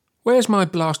Where's my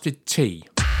blasted tea?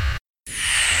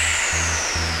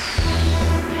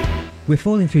 We're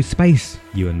falling through space,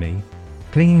 you and me,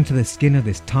 clinging to the skin of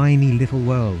this tiny little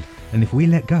world, and if we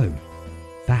let go,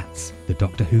 that's the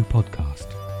Doctor Who podcast.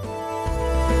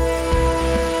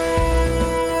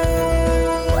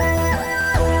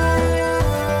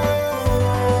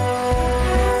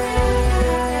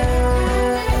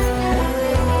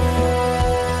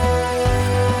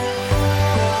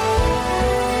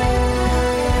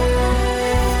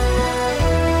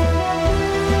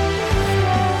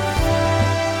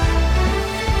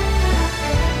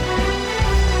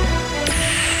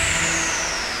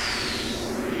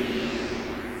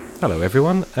 Hello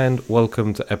everyone, and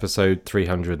welcome to episode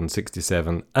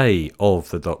 367A of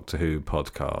the Doctor Who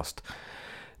podcast.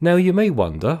 Now you may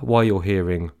wonder why you're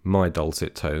hearing my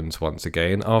dulcet tones once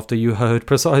again after you heard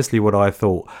precisely what I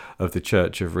thought of the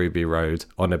Church of Ruby Road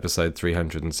on episode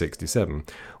 367.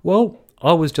 Well,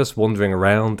 I was just wandering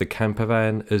around the camper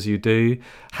van as you do,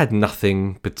 had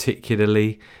nothing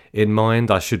particularly in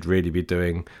mind. I should really be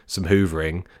doing some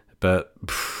hoovering, but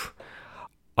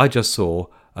I just saw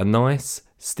a nice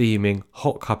steaming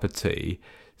hot cup of tea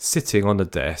sitting on a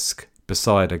desk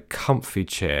beside a comfy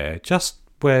chair just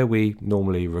where we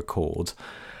normally record,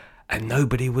 and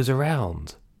nobody was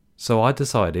around. So I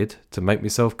decided to make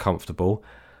myself comfortable,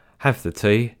 have the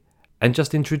tea, and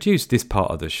just introduce this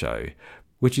part of the show,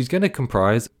 which is going to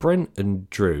comprise Brent and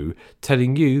Drew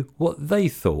telling you what they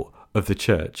thought of the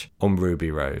church on Ruby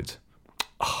Road.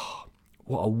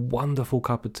 What a wonderful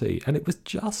cup of tea, and it was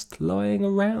just lying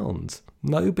around.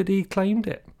 Nobody claimed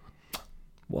it.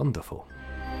 Wonderful.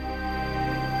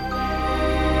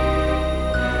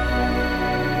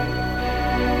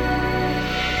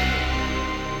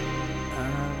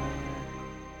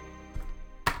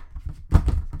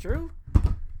 Drew?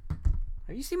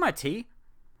 Have you seen my tea?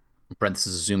 Brent, this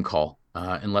is a Zoom call.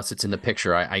 Unless it's in the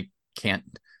picture, I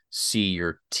can't see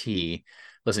your tea.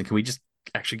 Listen, can we just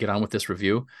actually get on with this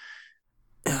review?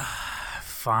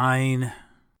 Fine.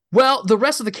 Well, the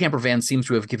rest of the camper van seems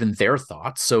to have given their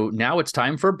thoughts, so now it's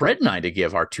time for Brett and I to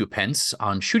give our 2 pence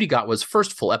on Ncuti Gatwa's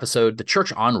first full episode, The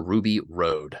Church on Ruby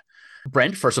Road.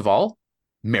 Brent, first of all,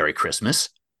 Merry Christmas.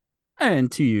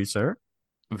 And to you, sir.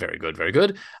 Very good, very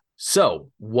good.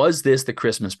 So, was this the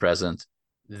Christmas present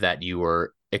that you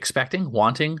were expecting,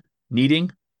 wanting,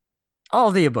 needing?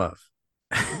 All the above.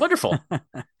 Wonderful.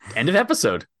 End of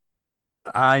episode.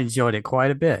 I enjoyed it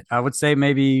quite a bit. I would say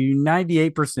maybe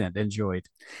 98% enjoyed.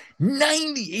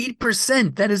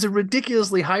 98%. That is a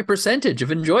ridiculously high percentage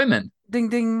of enjoyment. Ding,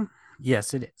 ding.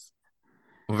 Yes, it is.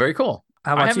 Well, very cool.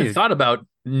 How about I haven't you? thought about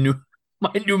my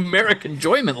numeric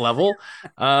enjoyment level.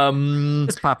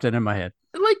 Just popped it in my head.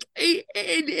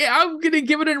 I'm going to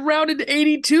give it a rounded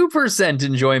 82%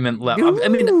 enjoyment level. I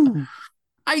mean,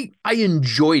 I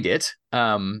enjoyed it.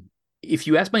 If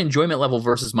you ask my enjoyment level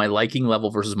versus my liking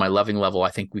level versus my loving level, I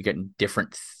think we get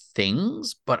different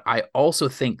things. But I also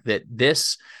think that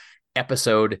this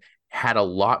episode had a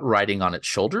lot riding on its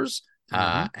shoulders.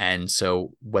 And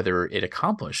so whether it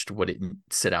accomplished what it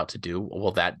set out to do,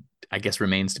 well, that I guess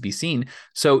remains to be seen.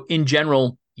 So in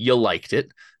general, you liked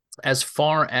it. As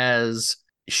far as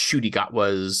Ncuti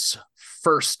Gatwa's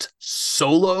first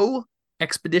solo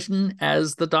expedition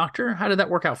as the Doctor, how did that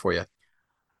work out for you?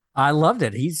 I loved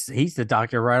it. He's the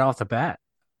Doctor right off the bat.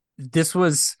 This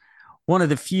was one of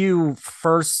the few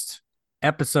first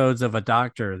episodes of a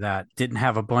Doctor that didn't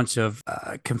have a bunch of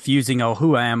confusing,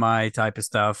 who am I type of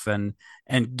stuff, and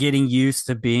getting used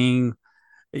to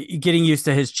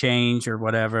his change or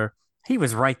whatever. He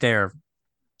was right there.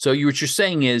 So what you're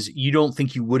saying is you don't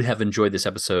think you would have enjoyed this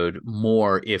episode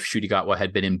more if Ncuti Gatwa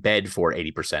had been in bed for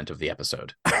 80% of the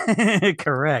episode.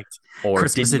 Correct. Or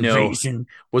Christmas didn't invasion. know,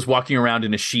 was walking around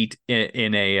in a sheet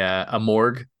in a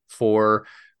morgue for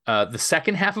the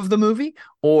second half of the movie,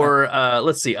 or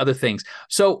let's see, other things.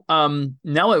 So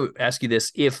now I would ask you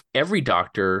this: if every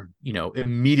Doctor,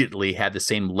 immediately had the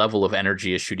same level of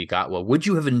energy as Ncuti Gatwa, would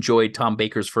you have enjoyed Tom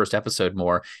Baker's first episode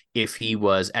more if he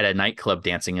was at a nightclub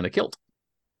dancing in a kilt?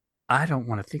 I don't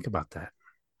want to think about that.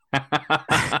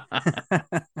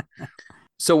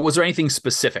 So was there anything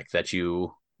specific that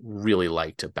you really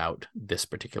liked about this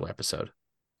particular episode?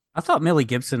 I thought Millie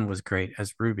Gibson was great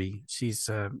as Ruby.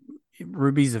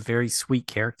 Ruby's a very sweet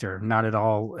character, not at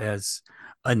all as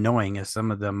annoying as some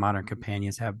of the modern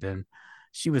companions have been.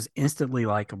 She was instantly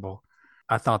likable.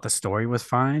 I thought the story was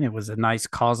fine. It was a nice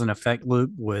cause and effect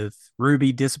loop with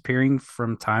Ruby disappearing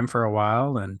from time for a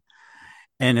while, and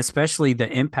especially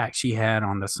the impact she had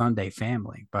on the Sunday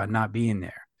family by not being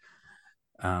there.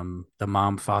 The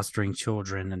mom fostering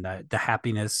children and the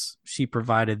happiness she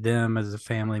provided them as a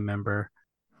family member.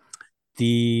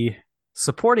 The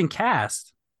supporting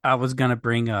cast I was going to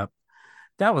bring up,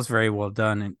 that was very well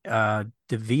done. Davina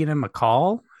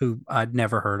McCall, who I'd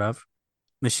never heard of,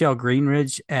 Michelle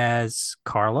Greenridge as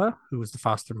Carla, who was the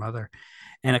foster mother,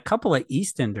 and a couple of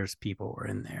EastEnders people were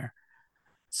in there.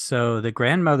 So the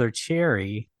grandmother,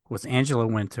 Cherry, was Angela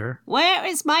Winter. Where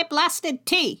is my blasted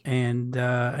tea? And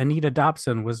Anita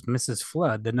Dobson was Mrs.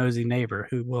 Flood, the nosy neighbor,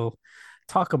 who we'll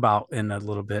talk about in a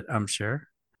little bit, I'm sure.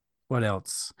 What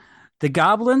else? The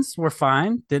goblins were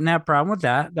fine. Didn't have a problem with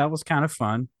that. That was kind of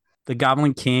fun. The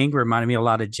Goblin King reminded me a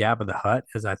lot of Jabba the Hutt,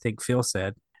 as I think Phil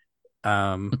said.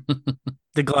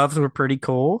 The gloves were pretty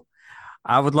cool.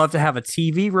 I would love to have a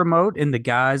TV remote in the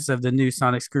guise of the new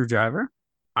sonic screwdriver.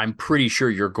 I'm pretty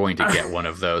sure you're going to get one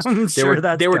of those. I'm sure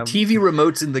there were TV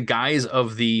remotes in the guise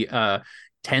of the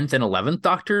 10th and 11th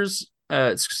Doctor's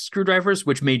screwdrivers,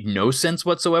 which made no sense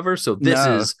whatsoever. So this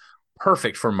is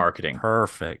perfect for marketing.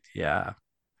 Perfect. Yeah.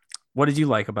 What did you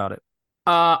like about it?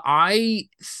 I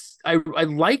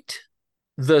liked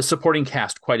the supporting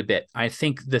cast quite a bit. I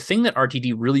think the thing that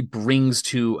RTD really brings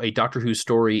to a Doctor Who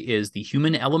story is the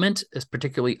human element,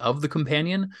 particularly of the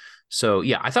companion. So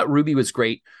yeah, I thought Ruby was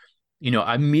great.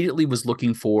 I immediately was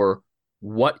looking for,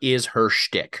 what is her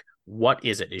shtick? What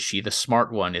is it? Is she the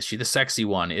smart one? Is she the sexy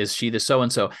one? Is she the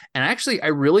so-and-so? And actually, I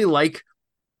really like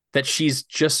that she's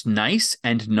just nice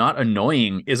and not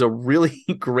annoying is a really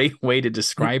great way to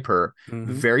describe her.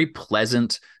 Mm-hmm. Very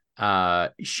pleasant.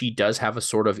 She does have a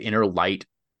sort of inner light.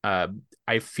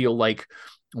 I feel like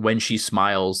when she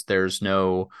smiles, there's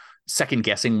no second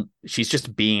guessing. She's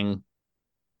just being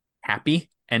happy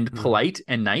and polite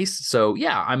and nice. So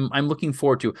yeah, I'm looking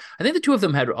forward to. I think the two of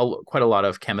them had quite a lot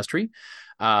of chemistry.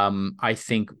 I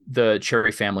think the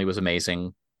Cherry family was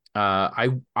amazing. I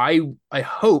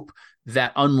hope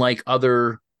that, unlike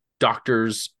other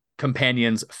Doctors,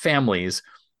 companions, families,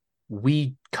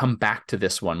 we come back to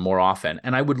this one more often.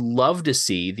 And I would love to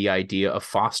see the idea of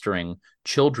fostering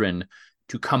children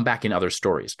to come back in other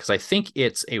stories, because I think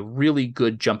it's a really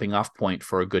good jumping off point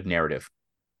for a good narrative.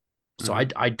 So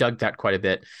I dug that quite a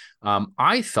bit.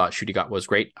 I thought Ncuti Gatwa was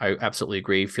great. I absolutely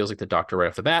agree. Feels like the Doctor right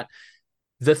off the bat.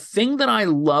 The thing that I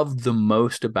loved the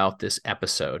most about this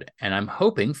episode, and I'm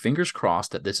hoping, fingers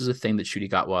crossed, that this is a thing that Ncuti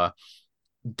Gatwa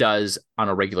does on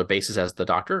a regular basis as the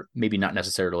Doctor, maybe not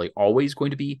necessarily always going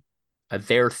to be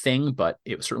their thing, but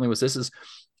it certainly was, this is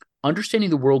understanding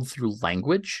the world through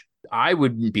language. I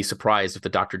wouldn't be surprised if the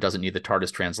Doctor doesn't need the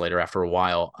TARDIS translator after a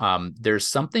while. There's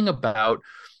something about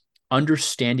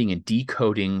understanding and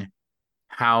decoding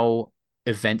how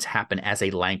events happen as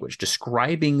a language,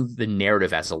 describing the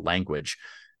narrative as a language,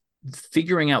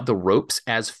 figuring out the ropes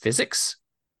as physics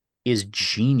is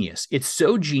genius. It's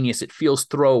so genius, it feels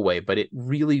throwaway, but it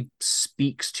really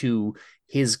speaks to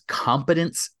his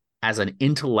competence as an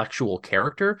intellectual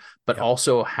character, but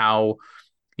also how,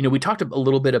 we talked a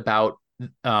little bit about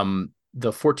the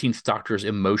 14th Doctor's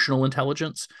emotional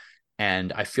intelligence.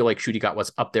 And I feel like Ncuti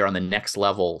Gatwa's up there on the next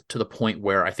level, to the point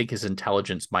where I think his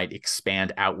intelligence might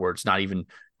expand outwards, not even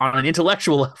on an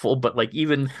intellectual level, but like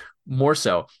even more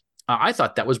so. I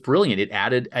thought that was brilliant. It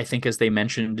added, I think, as they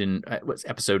mentioned in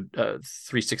episode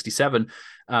 367,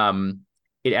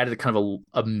 it added a kind of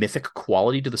a mythic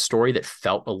quality to the story that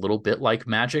felt a little bit like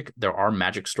magic. There are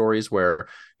magic stories where,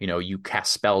 you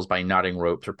cast spells by knotting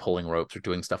ropes or pulling ropes or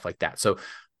doing stuff like that. So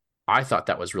I thought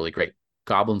that was really great.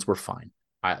 Goblins were fine.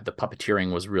 The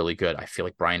puppeteering was really good. I feel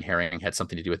like Brian Herring had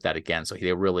something to do with that again. So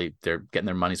they're getting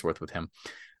their money's worth with him.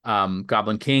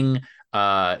 Goblin King,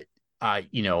 my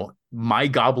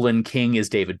Goblin King is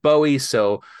David Bowie.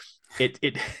 So it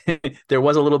there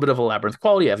was a little bit of a labyrinth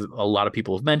quality. A lot of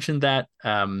people have mentioned that,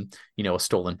 a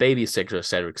stolen baby, et cetera,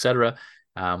 et cetera.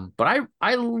 But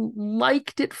I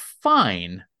liked it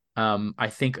fine. I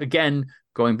think, again,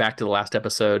 going back to the last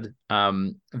episode,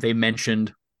 they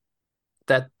mentioned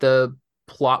that the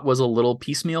plot was a little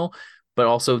piecemeal, but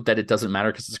also that it doesn't matter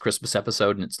because it's a Christmas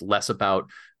episode and it's less about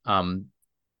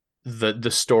the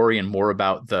story and more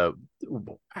about the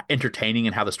entertaining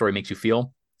and how the story makes you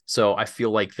feel. So I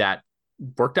feel like that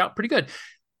worked out pretty good.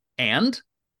 And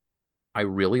I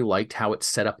really liked how it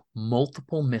set up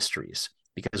multiple mysteries,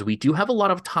 because we do have a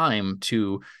lot of time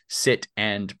to sit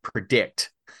and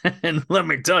predict. And let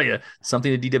me tell you,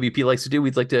 something the DWP likes to do,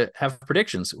 we'd like to have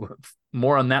predictions.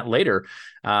 More on that later.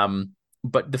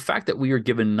 But the fact that we are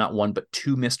given not one, but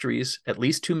two mysteries, at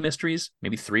least two mysteries,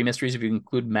 maybe three mysteries if you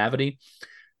include Mavity,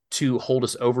 to hold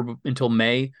us over until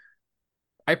May,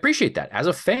 I appreciate that. As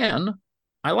a fan,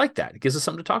 I like that. It gives us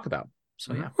something to talk about.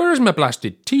 So yeah. Where's my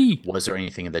blasted tea? Was there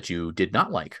anything that you did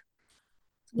not like?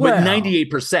 But Well.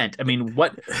 98%. I mean,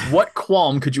 what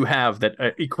qualm could you have that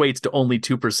equates to only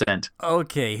 2%?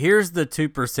 Okay, here's the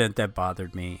 2% that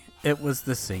bothered me. It was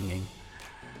the singing.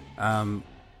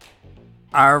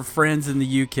 Our friends in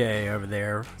the UK over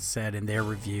there said in their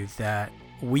review that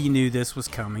we knew this was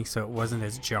coming, so it wasn't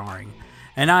as jarring.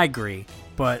 And I agree,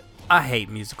 but I hate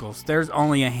musicals. There's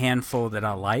only a handful that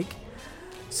I like.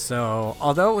 So,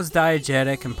 although it was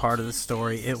diegetic and part of the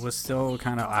story, it was still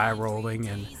kind of eye-rolling.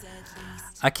 And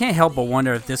I can't help but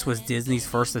wonder if this was Disney's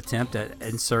first attempt at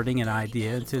inserting an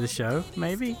idea into the show,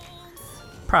 maybe?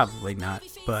 Probably not.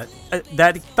 But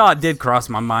that thought did cross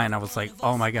my mind. I was like,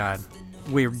 oh my God,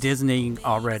 we're Disneying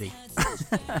already.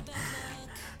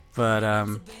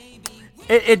 But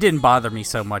it didn't bother me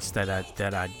so much that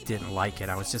I didn't like it.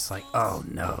 I was just like, oh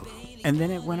no. And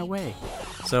then it went away.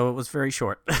 So it was very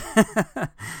short.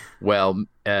 Well,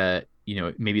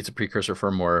 maybe it's a precursor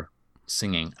for more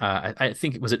singing. I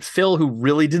think, was it Phil who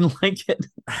really didn't like it?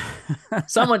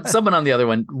 Someone on the other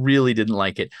one really didn't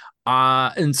like it.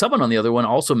 And someone on the other one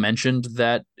also mentioned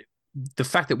that the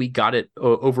fact that we got it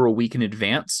over a week in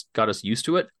advance got us used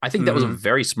to it. I think that was a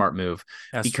very smart move.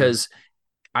 That's because true.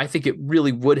 I think it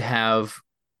really would have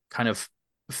kind of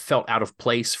felt out of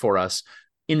place for us,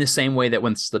 in the same way that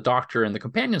once the Doctor and the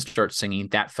companions start singing,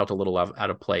 that felt a little out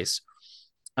of place.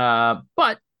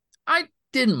 But I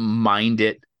didn't mind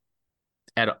it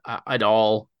at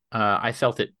all. I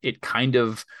felt it kind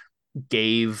of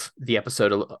gave the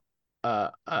episode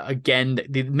again.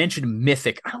 They mentioned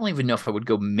mythic. I don't even know if I would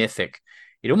go mythic.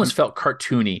 It almost felt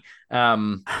cartoony.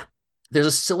 There's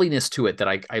a silliness to it that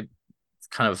I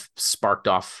kind of sparked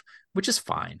off, which is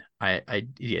fine.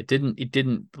 It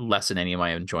didn't lessen any of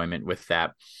my enjoyment with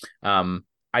that.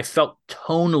 I felt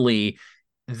tonally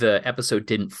the episode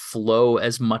didn't flow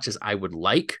as much as I would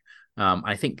like.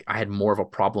 I think I had more of a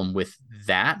problem with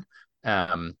that.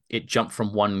 It jumped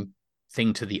from one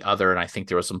thing to the other, and I think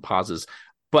there were some pauses.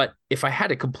 But if I had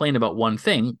to complain about one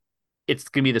thing, it's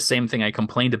going to be the same thing I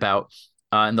complained about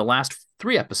in the last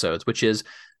 3 episodes, which is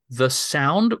the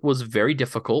sound was very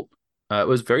difficult. It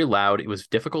was very loud. It was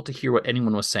difficult to hear what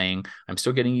anyone was saying. I'm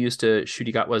still getting used to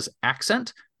Ncuti Gatwa's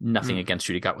accent. Nothing against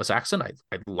Ncuti Gatwa's accent.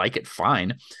 I like it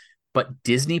fine. But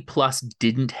Disney Plus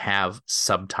didn't have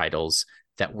subtitles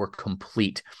that were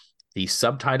complete. The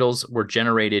subtitles were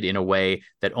generated in a way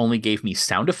that only gave me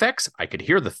sound effects. I could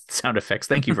hear the sound effects.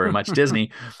 Thank you very much,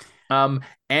 Disney. And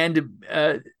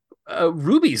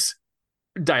Ruby's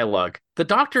dialogue. The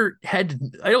Doctor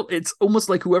it's almost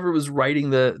like whoever was writing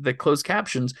the closed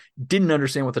captions didn't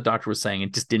understand what the Doctor was saying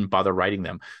and just didn't bother writing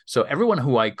them. So everyone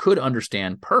who I could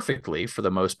understand perfectly, for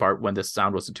the most part, when the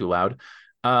sound wasn't too loud,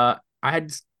 I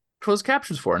had closed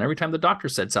captions for. And every time the Doctor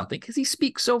said something, because he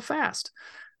speaks so fast,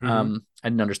 I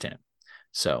didn't understand it.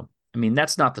 So, I mean,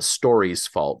 that's not the story's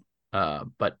fault,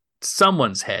 but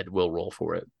someone's head will roll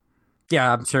for it.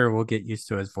 Yeah, I'm sure we'll get used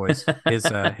to his voice, his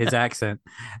accent.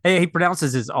 He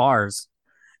pronounces his R's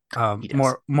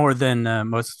more than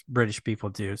most British people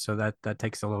do, so that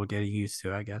takes a little getting used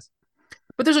to, I guess.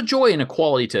 But there's a joy and a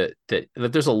quality to that.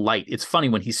 There's a light. It's funny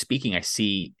when he's speaking. I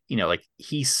see, like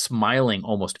he's smiling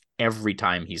almost every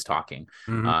time he's talking,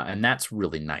 and that's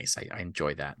really nice. I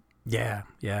enjoy that. Yeah,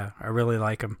 I really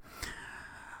like him.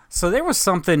 So there was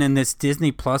something in this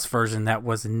Disney Plus version that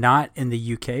was not in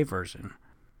the UK version.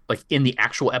 Like in the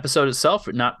actual episode itself,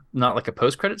 not like a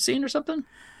post-credit scene or something?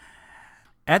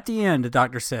 At the end, the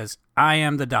Doctor says, "I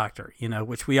am the Doctor,"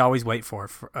 which we always wait for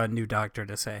a new Doctor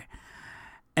to say.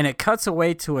 And it cuts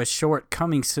away to a short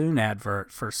coming soon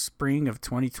advert for spring of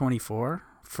 2024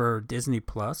 for Disney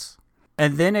Plus.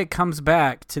 And then it comes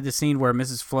back to the scene where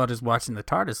Mrs. Flood is watching the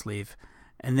TARDIS leave,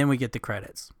 and then we get the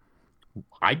credits.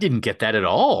 I didn't get that at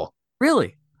all.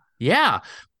 Really? Yeah.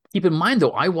 Keep in mind,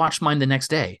 though, I watched mine the next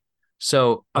day.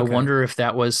 So okay. I wonder if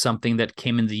that was something that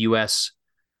came in the U.S.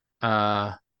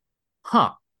 I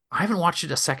haven't watched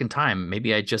it a second time.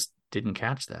 Maybe I just didn't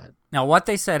catch that. Now, what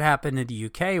they said happened in the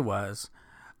U.K. was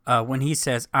when he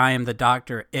says, "I am the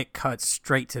Doctor," it cuts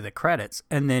straight to the credits.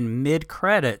 And then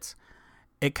mid-credits,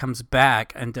 it comes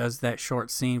back and does that short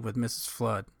scene with Mrs.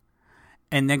 Flood.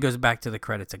 And then goes back to the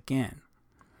credits again.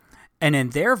 And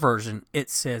in their version, it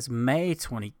says May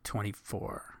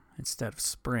 2024 instead of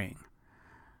spring.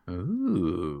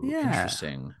 Ooh, yeah.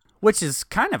 Interesting. Which is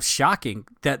kind of shocking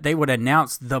that they would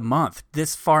announce the month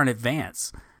this far in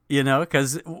advance,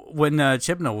 because when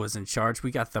Chibnall was in charge,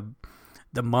 we got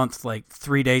the month like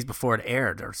 3 days before it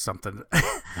aired or something.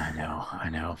 I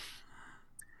know.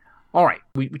 All right.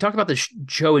 We talked about the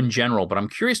show in general, but I'm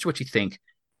curious to what you think.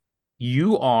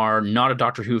 You are not a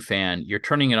Doctor Who fan. You're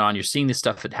turning it on. You're seeing this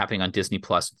stuff happening on Disney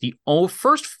Plus. The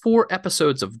first 4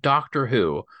 episodes of Doctor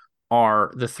Who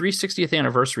are the 360th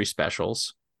anniversary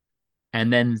specials,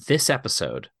 and then this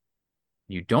episode.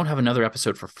 You don't have another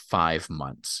episode for 5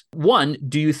 months. One,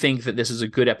 do you think that this is a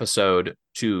good episode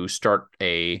to start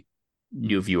a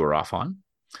new viewer off on?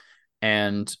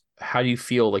 And how do you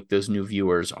feel like those new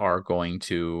viewers are going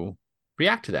to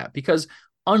react to that? Because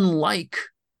unlike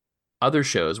other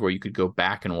shows where you could go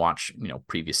back and watch,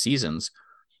 previous seasons,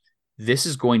 this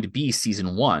is going to be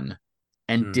season 1,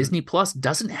 and Disney Plus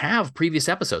doesn't have previous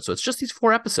episodes. So it's just these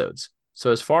 4 episodes. So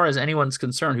as far as anyone's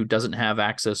concerned who doesn't have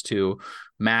access to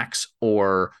Max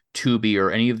or Tubi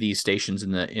or any of these stations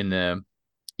in the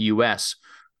US,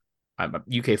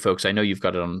 UK folks, I know you've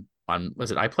got it on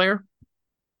was it iPlayer?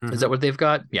 Mm-hmm. Is that what they've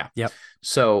got? Yeah. Yep.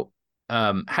 So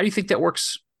how do you think that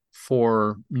works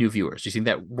for new viewers? Do you think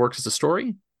that works as a story?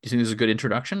 Do you think this is a good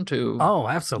introduction to? Oh,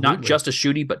 absolutely. Not just a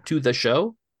shooty, but to the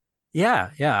show? Yeah,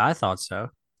 I thought so.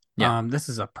 Yeah. This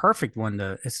is a perfect one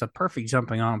it's a perfect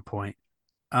jumping on point.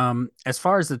 As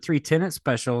far as the 3 Tenet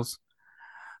specials,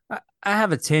 I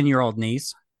have a 10-year-old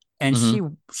niece, and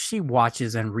she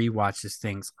watches and rewatches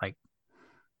things like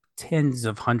tens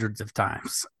of hundreds of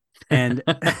times, and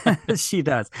she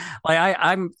does. Like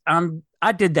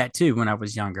I did that too when I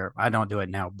was younger. I don't do it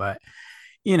now, but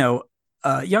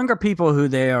younger people who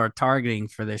they are targeting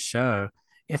for this show,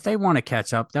 if they want to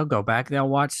catch up, they'll go back. They'll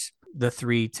watch the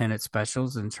 3 Tenet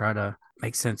specials and try to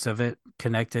make sense of it,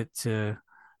 connect it to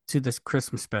this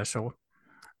Christmas special,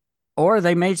 or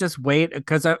they may just wait,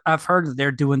 because I've heard that they're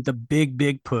doing the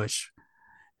big push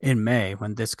in May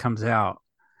when this comes out.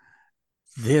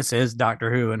 This is Doctor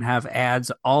Who, and have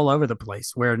ads all over the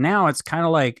place, where now it's kind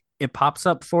of like it pops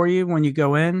up for you when you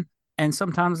go in, and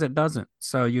sometimes it doesn't.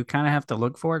 So you kind of have to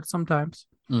look for it sometimes.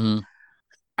 Mm-hmm.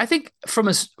 I think from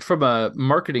a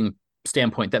marketing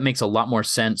standpoint, that makes a lot more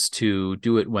sense to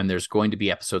do it when there's going to be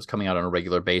episodes coming out on a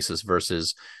regular basis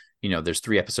versus there's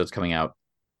 3 episodes coming out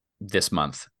this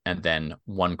month, and then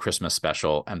 1 Christmas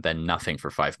special, and then nothing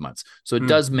for 5 months. So it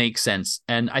does make sense.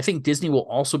 And I think Disney will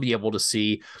also be able to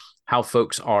see how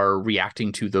folks are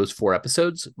reacting to those 4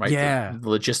 episodes, right? Yeah. The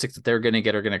logistics that they're going to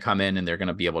get are going to come in, and they're going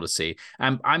to be able to see.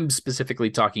 I'm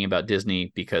specifically talking about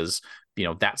Disney because,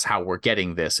 that's how we're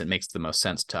getting this. It makes the most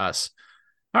sense to us.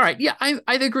 All right. Yeah,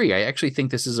 I'd agree. I actually think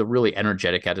this is a really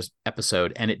energetic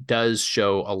episode, and it does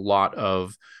show a lot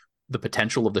of the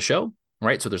potential of the show,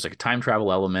 right? So there's like a time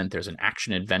travel element, there's an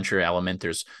action adventure element,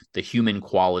 there's the human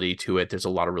quality to it. There's a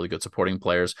lot of really good supporting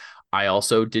players. I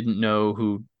also didn't know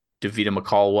who Davida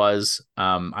McCall was.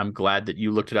 I'm glad that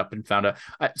you looked it up and found out.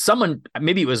 Someone,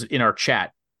 maybe it was in our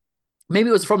chat, maybe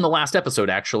it was from the last episode,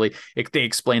 actually. They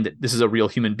explained that this is a real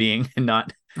human being and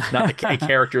not a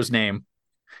character's name.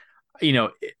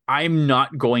 I'm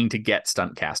not going to get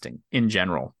stunt casting in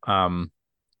general.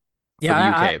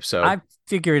 Yeah, UK, so I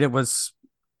figured it was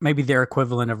maybe their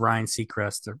equivalent of Ryan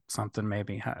Seacrest or something.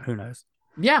 Maybe, who knows?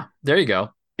 Yeah, there you go.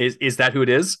 Is that who it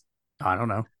is? I don't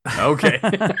know. Okay.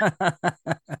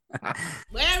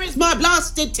 Where is my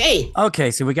blasted tea?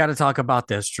 Okay, so we got to talk about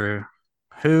this, Drew.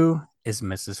 Who is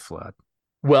Mrs. Flood?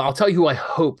 Well, I'll tell you who I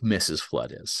hope Mrs.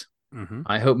 Flood is. Mm-hmm.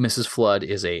 I hope Mrs. Flood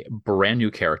is a brand new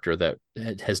character that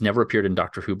has never appeared in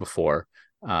Doctor Who before,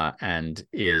 and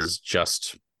is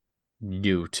just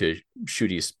new to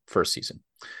Shooty's first season.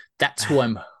 That's who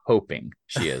I'm hoping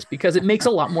she is, because it makes a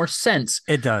lot more sense.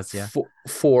 It does, yeah.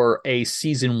 For a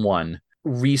season 1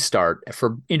 restart,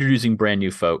 for introducing brand new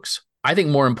folks. I think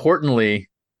more importantly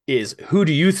is, who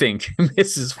do you think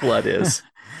Mrs. Flood is?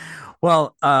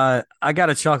 Well, I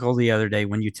got a chuckle the other day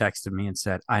when you texted me and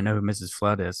said, I know who Mrs.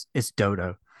 Flood is. It's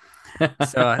Dodo.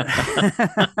 So,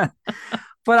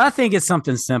 but I think it's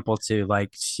something simple too. Like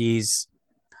she's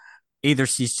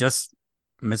just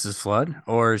Mrs. Flood,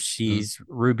 or she's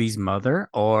Ruby's mother,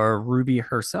 or Ruby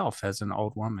herself as an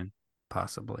old woman,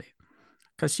 possibly.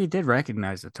 Because she did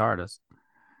recognize the TARDIS.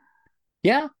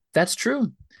 Yeah, that's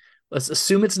true. Let's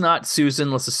assume it's not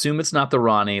Susan. Let's assume it's not the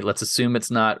Ronnie. Let's assume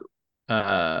it's not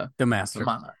the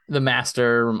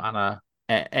Master. Romana,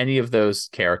 any of those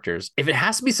characters. If it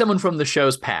has to be someone from the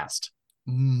show's past,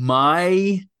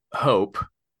 my hope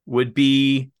would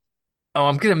be, as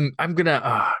I'm getting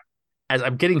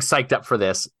psyched up for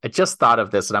this, I just thought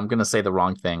of this and I'm going to say the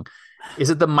wrong thing. Is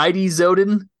it the Mighty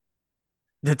Zoden?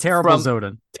 The terrible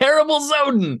Zoden. Terrible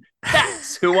Zoden.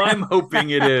 That's who I'm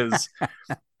hoping it is.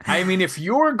 I mean, if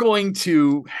you're going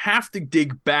to have to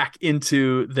dig back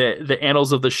into the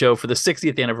annals of the show for the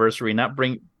 60th anniversary,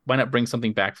 why not bring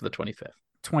something back for the 25th?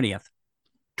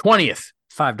 20th.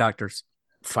 5 Doctors.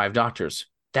 5 Doctors.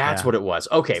 That's what it was.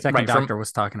 Okay. Second Doctor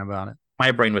was talking about it.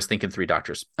 My brain was thinking 3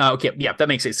 doctors. Okay, yeah, that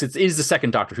makes sense. It is the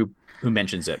second Doctor who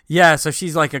mentions it. Yeah, so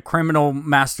she's like a criminal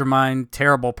mastermind,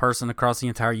 terrible person across the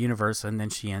entire universe, and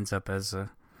then she ends up as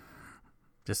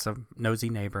just a nosy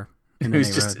neighbor in the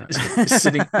Who's just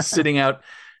sitting out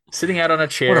on a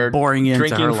chair, what a boring end to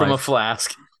drinking her from life. a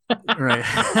flask. Right.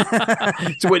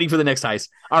 Just waiting for the next heist.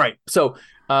 All right. So,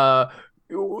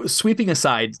 sweeping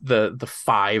aside the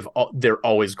 5, they're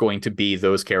always going to be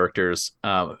those characters.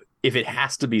 If it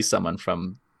has to be someone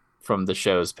from the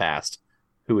show's past,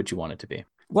 who would you want it to be?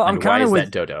 Well, and I'm kind of with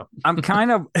that Dodo. I'm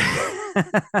kind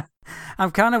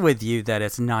of with you that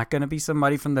it's not going to be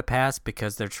somebody from the past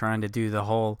because they're trying to do the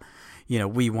whole,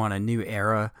 we want a new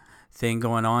era thing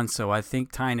going on. So I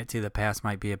think tying it to the past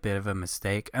might be a bit of a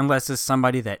mistake, unless it's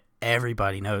somebody that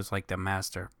everybody knows, like the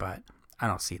Master. But I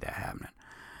don't see that happening.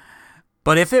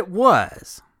 But if it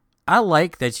was, I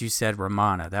like that you said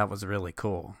Romana. That was really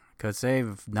cool because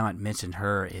they've not mentioned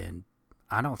her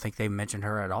I don't think they've mentioned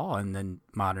her at all in the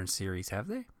modern series, have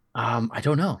they? I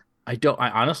don't know. I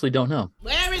honestly don't know.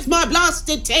 Where is my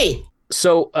blasted tape?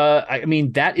 So, I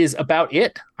mean, that is about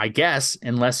it, I guess,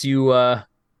 unless you have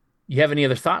any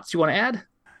other thoughts you want to add?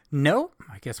 No,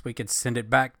 I guess we could send it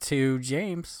back to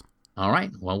James. All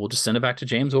right. Well, we'll just send it back to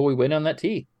James while we wait on that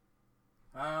tea.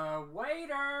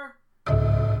 Waiter.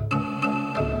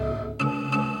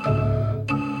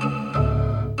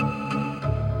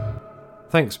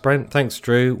 Thanks, Brent. Thanks,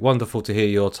 Drew. Wonderful to hear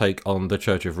your take on The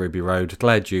Church of Ruby Road.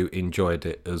 Glad you enjoyed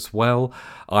it as well.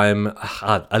 I'm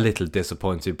a little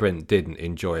disappointed Brent didn't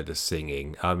enjoy the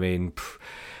singing. I mean,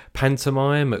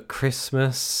 pantomime at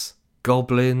Christmas,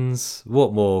 goblins,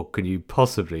 what more can you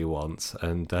possibly want?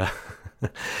 And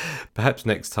perhaps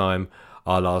next time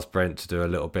I'll ask Brent to do a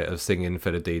little bit of singing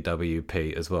for the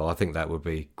DWP as well. I think that would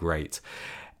be great.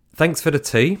 Thanks for the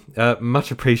tea.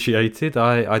 Much appreciated.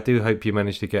 I do hope you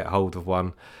managed to get hold of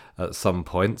one at some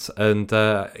point. And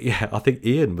I think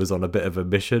Ian was on a bit of a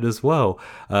mission as well.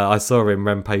 I saw him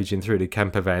rampaging through the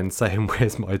camper van saying,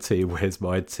 "Where's my tea? Where's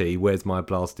my tea? Where's my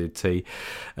blasted tea?"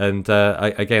 And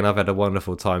again, I've had a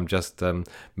wonderful time just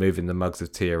moving the mugs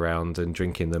of tea around and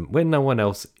drinking them when no one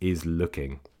else is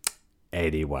looking.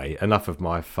 Anyway, enough of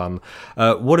my fun.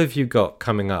 What have you got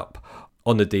coming up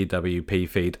on the DWP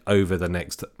feed over the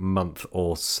next month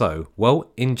or so? Well,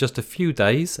 in just a few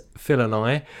days, Phil and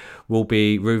I will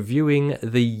be reviewing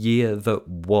the year that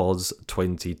was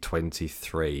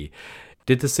 2023.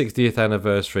 Did the 60th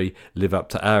anniversary live up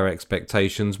to our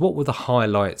expectations? What were the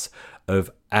highlights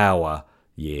of our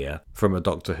year from a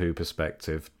Doctor Who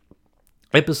perspective?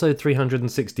 Episode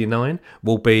 369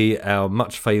 will be our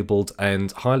much fabled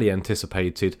and highly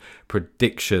anticipated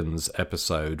predictions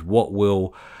episode. What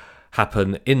will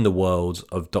happen in the world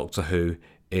of Doctor Who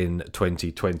in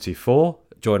 2024?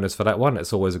 Join us for that one.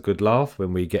 It's always a good laugh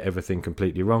when we get everything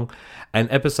completely wrong.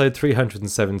 And episode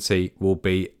 370 will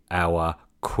be our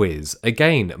quiz.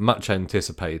 Again, much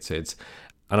anticipated.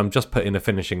 And I'm just putting the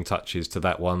finishing touches to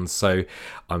that one, so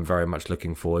I'm very much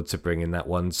looking forward to bringing that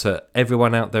one to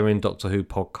everyone out there in Doctor Who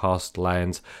podcast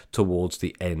land towards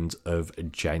the end of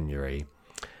January.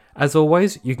 As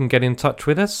always, you can get in touch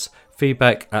with us.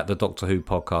 Feedback at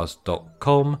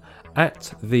thedoctorwhopodcast.com,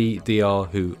 at the DR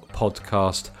Who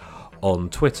Podcast on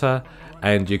Twitter,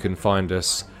 and you can find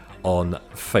us on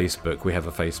Facebook. We have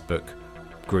a Facebook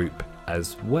group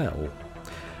as well.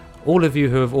 All of you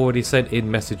who have already sent in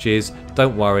messages,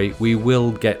 don't worry, we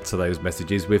will get to those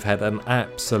messages. We've had an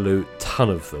absolute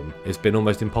ton of them. It's been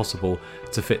almost impossible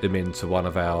to fit them into one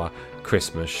of our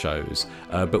Christmas shows,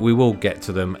 but we will get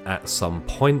to them at some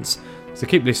point. So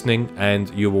keep listening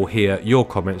and you will hear your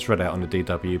comments read out on the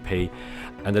DWP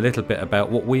and a little bit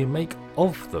about what we make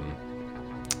of them.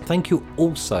 Thank you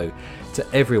also to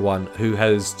everyone who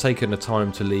has taken the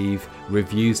time to leave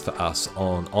reviews for us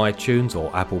on iTunes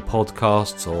or Apple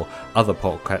Podcasts or other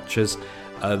podcatchers.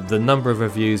 The number of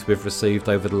reviews we've received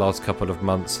over the last couple of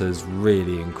months has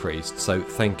really increased, so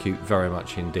thank you very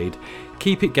much indeed.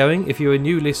 Keep it going. If you're a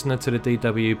new listener to the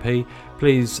DWP,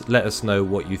 please let us know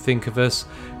what you think of us.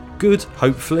 Good,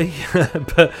 hopefully,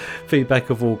 but feedback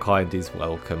of all kind is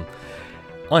welcome.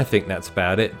 I think that's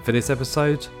about it for this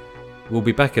episode. We'll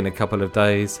be back in a couple of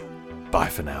days. Bye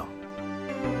for now.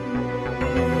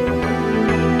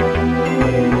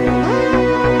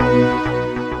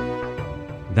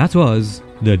 That was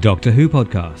the Doctor Who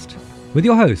podcast with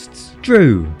your hosts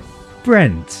Drew,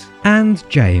 Brent and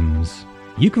James.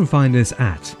 You can find us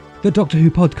at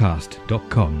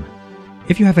thedoctorwhopodcast.com.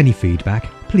 If you have any feedback,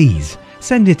 please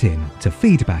send it in to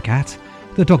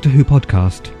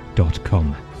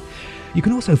feedback@thedoctorwhopodcast.com. You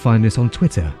can also find us on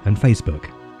Twitter and Facebook.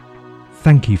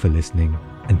 Thank you for listening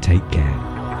and take care.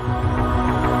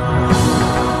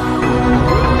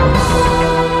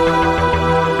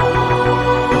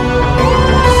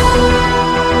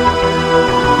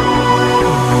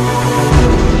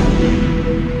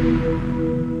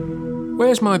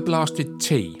 Where's my blasted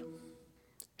tea?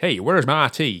 Hey, where's my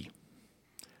tea?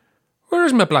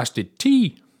 Where's my blasted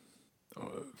tea?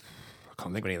 Oh, I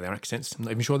can't think of any of their accents. I'm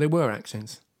not even sure they were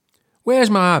accents. Where's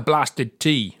my blasted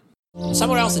tea?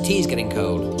 Somewhere else the tea's getting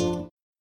cold.